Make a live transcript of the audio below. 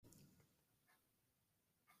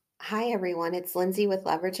Hi, everyone. It's Lindsay with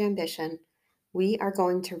Leverage Ambition. We are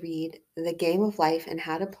going to read The Game of Life and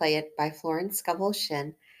How to Play It by Florence Scovel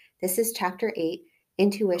Shinn. This is Chapter 8,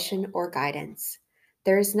 Intuition or Guidance.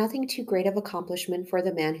 There is nothing too great of accomplishment for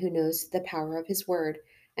the man who knows the power of his word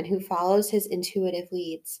and who follows his intuitive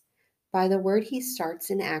leads. By the word he starts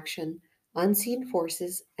in action, unseen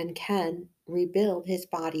forces and can rebuild his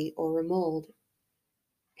body or remold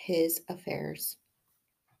his affairs.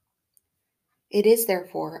 It is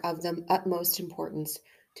therefore of the utmost importance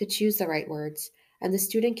to choose the right words, and the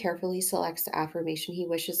student carefully selects the affirmation he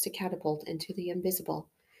wishes to catapult into the invisible.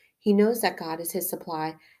 He knows that God is his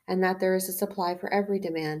supply, and that there is a supply for every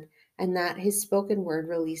demand, and that his spoken word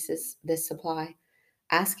releases this supply.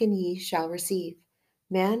 Ask and ye shall receive.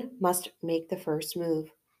 Man must make the first move.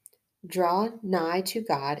 Draw nigh to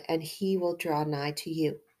God, and he will draw nigh to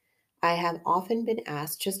you. I have often been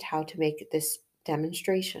asked just how to make this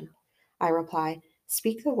demonstration. I reply,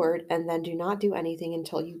 speak the word and then do not do anything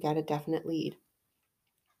until you get a definite lead.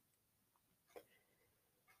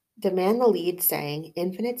 Demand the lead, saying,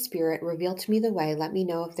 Infinite Spirit, reveal to me the way. Let me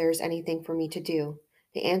know if there is anything for me to do.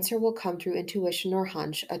 The answer will come through intuition or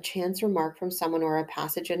hunch, a chance remark from someone, or a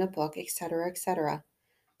passage in a book, etc., etc.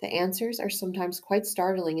 The answers are sometimes quite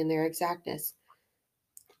startling in their exactness.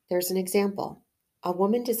 There's an example. A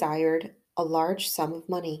woman desired a large sum of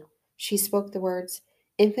money. She spoke the words,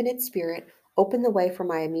 Infinite Spirit, open the way for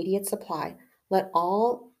my immediate supply. Let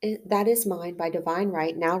all that is mine by divine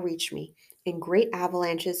right now reach me in great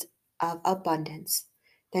avalanches of abundance.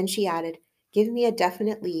 Then she added, Give me a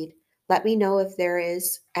definite lead. Let me know if there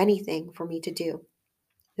is anything for me to do.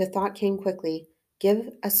 The thought came quickly.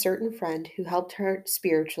 Give a certain friend who helped her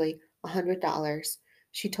spiritually $100.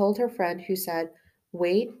 She told her friend, who said,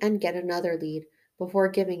 Wait and get another lead before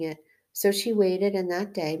giving it. So she waited, and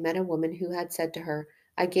that day met a woman who had said to her,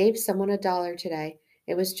 I gave someone $1 today.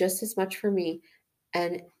 It was just as much for me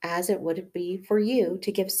and as it would be for you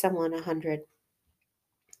to give someone 100.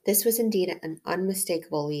 This was indeed an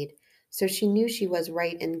unmistakable lead, so she knew she was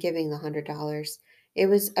right in giving the $100. It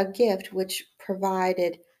was a gift which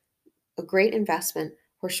provided a great investment,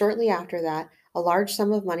 for shortly after that, a large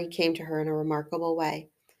sum of money came to her in a remarkable way.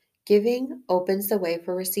 Giving opens the way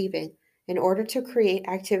for receiving. In order to create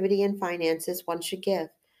activity in finances, one should give.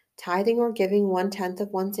 Tithing or giving 1/10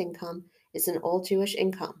 of one's income is an old Jewish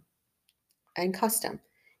income and custom.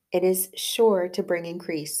 It is sure to bring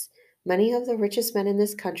increase. Many of the richest men in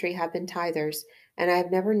this country have been tithers, and I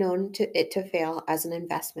have never known it to fail as an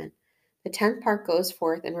investment. The tenth part goes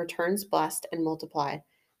forth and returns blessed and multiplied.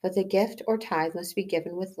 But the gift or tithe must be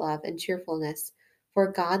given with love and cheerfulness,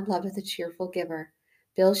 for God loveth a cheerful giver.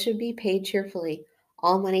 Bills should be paid cheerfully.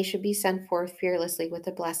 All money should be sent forth fearlessly with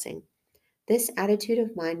a blessing. This attitude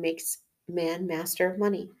of mind makes man master of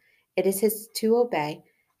money. It is his to obey,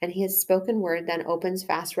 and his spoken word then opens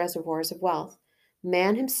vast reservoirs of wealth.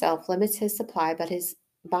 Man himself limits his supply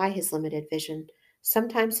by his limited vision.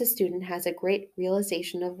 Sometimes the student has a great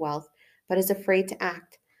realization of wealth, but is afraid to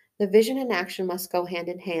act. The vision and action must go hand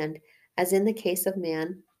in hand, as in the case of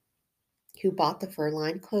man who bought the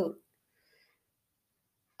fur-lined coat.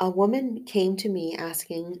 A woman came to me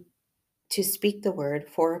asking to speak the word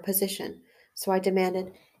for a position. So I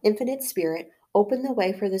demanded, Infinite Spirit, open the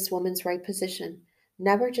way for this woman's right position.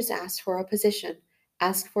 Never just ask for a position,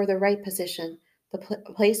 ask for the right position, the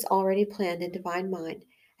place already planned in divine mind,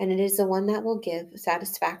 and it is the one that will give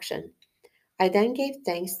satisfaction. I then gave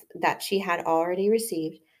thanks that she had already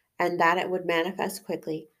received and that it would manifest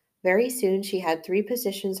quickly. Very soon she had 3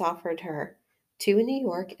 positions offered her, 2 in New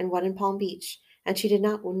York and 1 in Palm Beach, and she did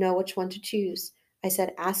not know which one to choose. I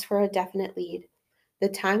said, Ask for a definite lead. The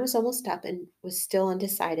time was almost up and was still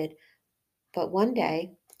undecided, but one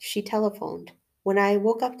day she telephoned. When I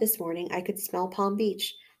woke up this morning, I could smell Palm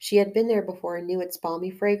Beach. She had been there before and knew its balmy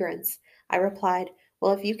fragrance. I replied,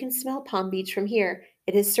 Well, if you can smell Palm Beach from here,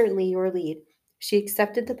 it is certainly your lead. She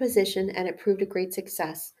accepted the position, and it proved a great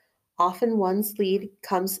success. Often one's lead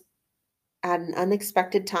comes at an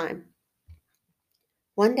unexpected time.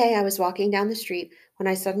 One day I was walking down the street when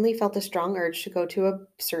I suddenly felt a strong urge to go to a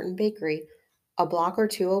certain bakery, a block or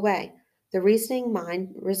two away. The reasoning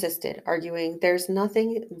mind resisted, arguing, There's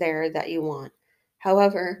nothing there that you want.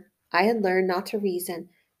 However, I had learned not to reason,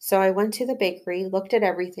 so I went to the bakery, looked at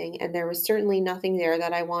everything, and there was certainly nothing there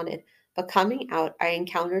that I wanted. But coming out, I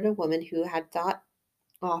encountered a woman who I thought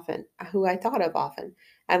of often,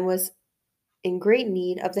 and was in great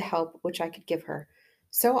need of the help which I could give her.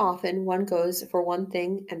 So often one goes for one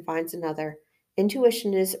thing and finds another.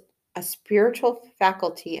 Intuition is a spiritual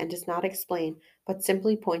faculty and does not explain, but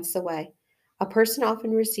simply points the way. A person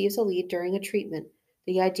often receives a lead during a treatment.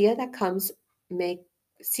 The idea that comes may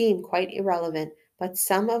seem quite irrelevant, but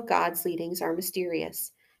some of God's leadings are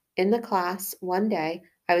mysterious. In the class one day,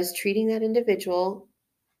 I was treating that individual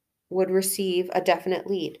would receive a definite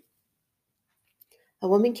lead. A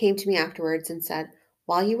woman came to me afterwards and said,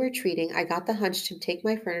 "While you were treating, I got the hunch to take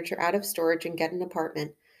my furniture out of storage and get an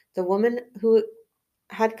apartment." The woman who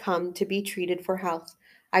had come to be treated for health.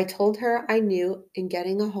 I told her I knew in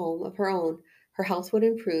getting a home of her own, her health would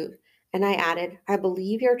improve, and I added, "I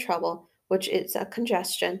believe your trouble, which is a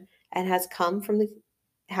congestion and has come from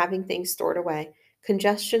having things stored away.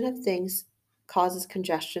 Congestion of things causes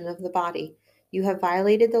congestion of the body. You have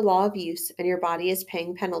violated the law of use, and your body is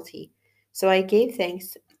paying penalty." So I gave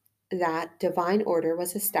thanks that divine order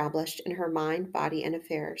was established in her mind, body, and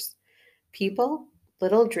affairs. People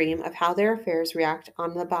little dream of how their affairs react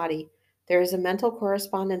on the body. There is a mental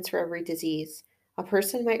correspondence for every disease. A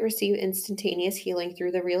person might receive instantaneous healing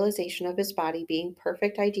through the realization of his body being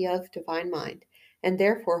perfect idea of divine mind, and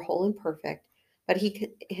therefore whole and perfect, but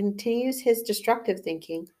he continues his destructive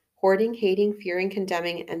thinking, hoarding, hating, fearing,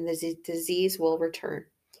 condemning, and the disease will return.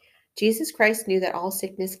 Jesus Christ knew that all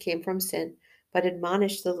sickness came from sin, but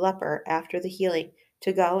admonished the leper after the healing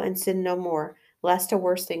to go and sin no more, lest a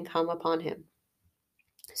worse thing come upon him.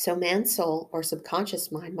 So man's soul or subconscious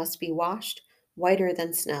mind must be washed whiter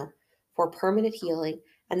than snow for permanent healing,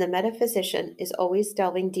 and the metaphysician is always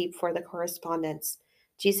delving deep for the correspondence.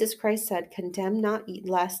 Jesus Christ said, "Condemn not,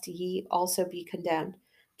 lest ye also be condemned.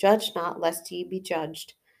 Judge not, lest ye be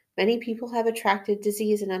judged." Many people have attracted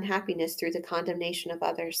disease and unhappiness through the condemnation of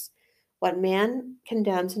others. What man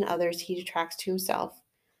condemns in others, he attracts to himself.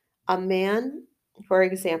 A man, for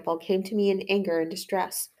example, came to me in anger and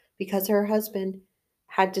distress because her husband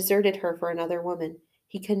had deserted her for another woman.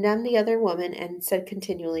 He condemned the other woman and said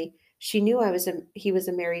continually, "She knew he was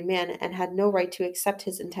a married man and had no right to accept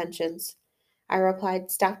his intentions." I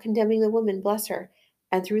replied, "Stop condemning the woman, bless her,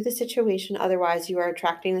 and through the situation, otherwise you are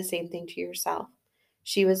attracting the same thing to yourself."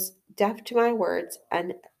 She was deaf to my words,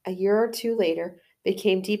 and a year or two later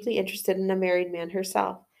became deeply interested in a married man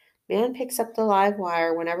herself. Man picks up the live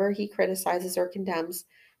wire whenever he criticizes or condemns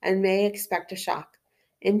and may expect a shock.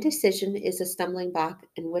 Indecision is a stumbling block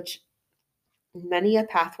in which many a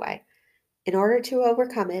pathway. In order to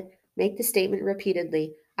overcome it, make the statement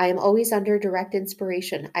repeatedly: "I am always under direct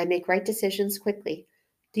inspiration. I make right decisions quickly."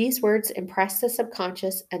 These words impress the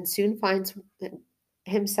subconscious and soon finds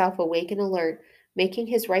himself awake and alert, making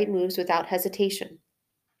his right moves without hesitation.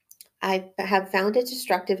 I have found it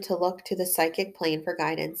destructive to look to the psychic plane for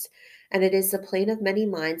guidance, and it is the plane of many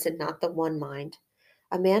minds and not the one mind.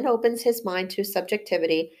 A man opens his mind to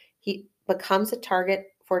subjectivity, he becomes a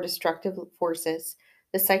target for destructive forces.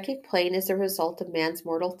 The psychic plane is the result of man's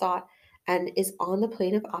mortal thought and is on the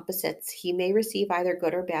plane of opposites. He may receive either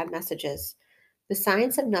good or bad messages. The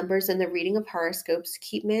science of numbers and the reading of horoscopes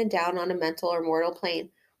keep man down on a mental or mortal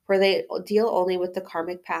plane, for they deal only with the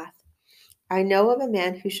karmic path. I know of a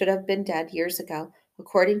man who should have been dead years ago,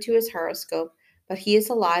 according to his horoscope, but he is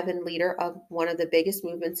alive and leader of one of the biggest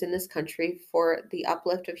movements in this country for the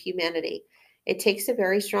uplift of humanity. It takes a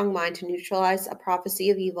very strong mind to neutralize a prophecy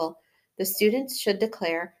of evil. The students should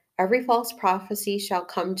declare, "Every false prophecy shall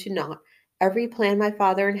come to naught. Every plan my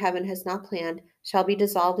Father in heaven has not planned shall be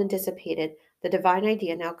dissolved and dissipated. The divine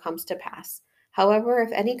idea now comes to pass." However,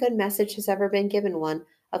 if any good message has ever been given one,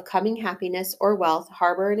 of coming happiness or wealth,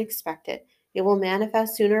 harbor and expect it. It will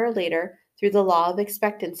manifest sooner or later through the law of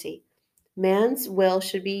expectancy. Man's will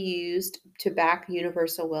should be used to back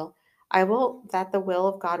universal will. I will that the will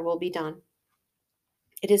of God will be done.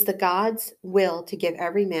 It is the God's will to give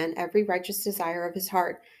every man every righteous desire of his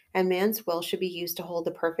heart, and man's will should be used to hold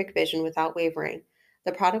the perfect vision without wavering.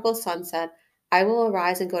 The prodigal son said, "I will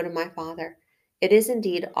arise and go to my father." It is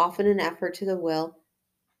indeed often an effort to the will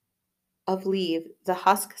of leave the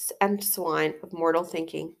husks and swine of mortal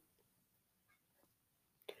thinking.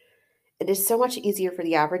 It is so much easier for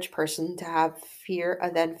the average person to have fear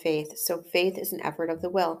than faith, so faith is an effort of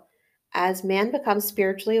the will. As man becomes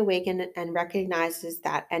spiritually awakened and recognizes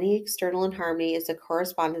that any external inharmony is a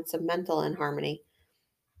correspondence of mental inharmony,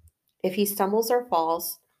 if he stumbles or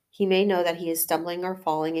falls, he may know that he is stumbling or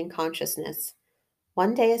falling in consciousness.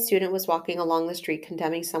 One day, a student was walking along the street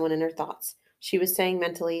condemning someone in her thoughts. She was saying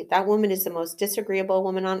mentally, "That woman is the most disagreeable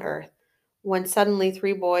woman on earth," when suddenly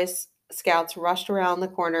three Boy Scouts rushed around the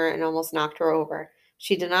corner and almost knocked her over.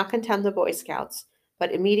 She did not condemn the Boy Scouts,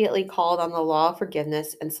 but immediately called on the law of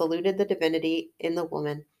forgiveness and saluted the divinity in the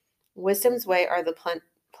woman. Wisdom's way are the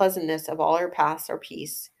pleasantness of all her paths are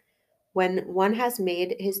peace. When one has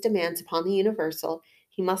made his demands upon the universal,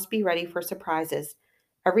 he must be ready for surprises.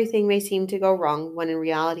 Everything may seem to go wrong when in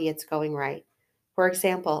reality it's going right. For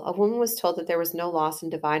example, a woman was told that there was no loss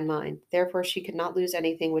in divine mind, therefore she could not lose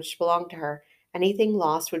anything which belonged to her. Anything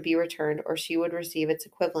lost would be returned, or she would receive its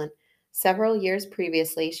equivalent. Several years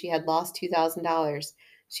previously, she had lost $2,000.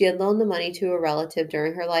 She had loaned the money to a relative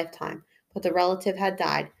during her lifetime, but the relative had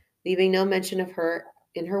died, leaving no mention of her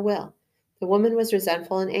in her will. The woman was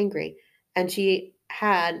resentful and angry, and she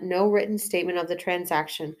had no written statement of the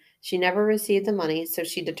transaction. She never received the money, so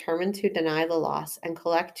she determined to deny the loss and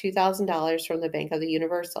collect $2,000 from the Bank of the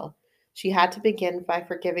Universal. She had to begin by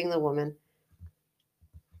forgiving the woman,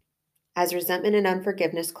 as resentment and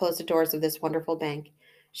unforgiveness closed the doors of this wonderful bank.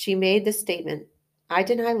 She made the statement, I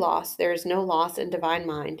deny loss. There is no loss in divine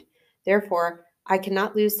mind. Therefore, I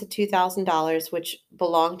cannot lose the $2,000 which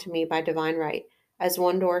belong to me by divine right. As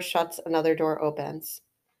one door shuts, another door opens.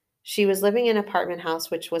 She was living in an apartment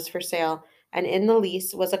house which was for sale, and in the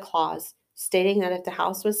lease was a clause stating that if the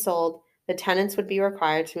house was sold, the tenants would be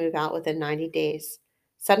required to move out within 90 days.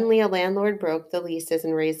 Suddenly, a landlord broke the leases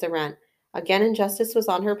and raised the rent. Again, injustice was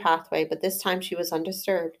on her pathway, but this time she was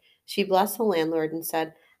undisturbed. She blessed the landlord and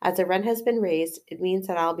said, as the rent has been raised, it means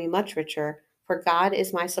that I'll be much richer, for God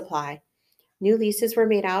is my supply. New leases were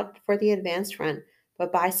made out for the advanced rent,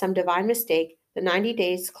 but by some divine mistake, the 90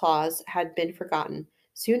 days clause had been forgotten.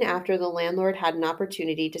 Soon after, the landlord had an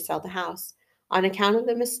opportunity to sell the house. On account of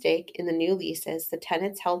the mistake in the new leases, the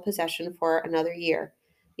tenants held possession for another year.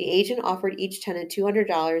 The agent offered each tenant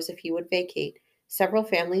 $200 if he would vacate. Several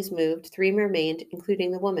families moved, three remained,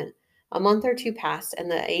 including the woman. A month or two passed, and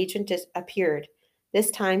the agent appeared.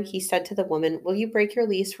 This time he said to the woman, will you break your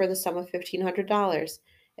lease for the sum of $1,500?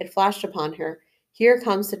 It flashed upon her. Here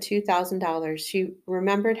comes the $2,000. She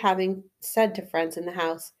remembered having said to friends in the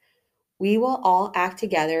house, we will all act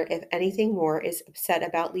together if anything more is said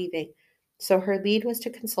about leaving. So her lead was to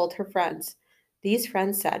consult her friends. These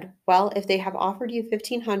friends said, well, if they have offered you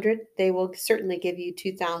 1,500, they will certainly give you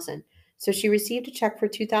 2,000. So she received a check for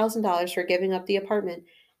 $2,000 for giving up the apartment.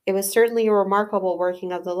 It was certainly a remarkable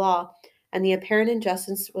working of the law, and the apparent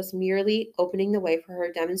injustice was merely opening the way for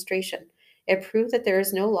her demonstration. It proved that there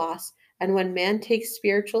is no loss, and when man takes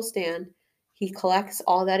spiritual stand, he collects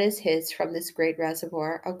all that is his from this great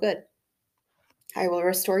reservoir of good. I will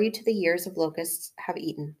restore you to the years of locusts have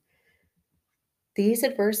eaten. These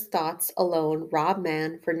adverse thoughts alone rob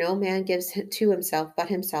man, for no man gives to himself but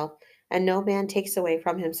himself, and no man takes away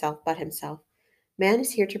from himself but himself. Man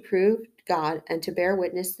is here to prove God and to bear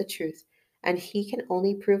witness the truth, and he can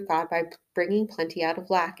only prove God by bringing plenty out of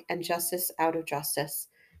lack and justice out of justice.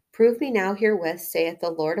 Prove me now herewith, saith the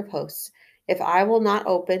Lord of hosts, if I will not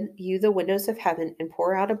open you the windows of heaven and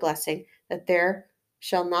pour out a blessing, that there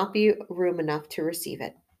shall not be room enough to receive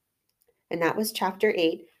it. And that was chapter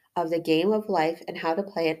 8 of The Game of Life and How to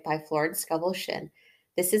Play It by Florence Scovel Shinn.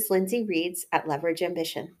 This is Lindsay Reeds at Leverage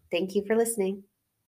Ambition. Thank you for listening.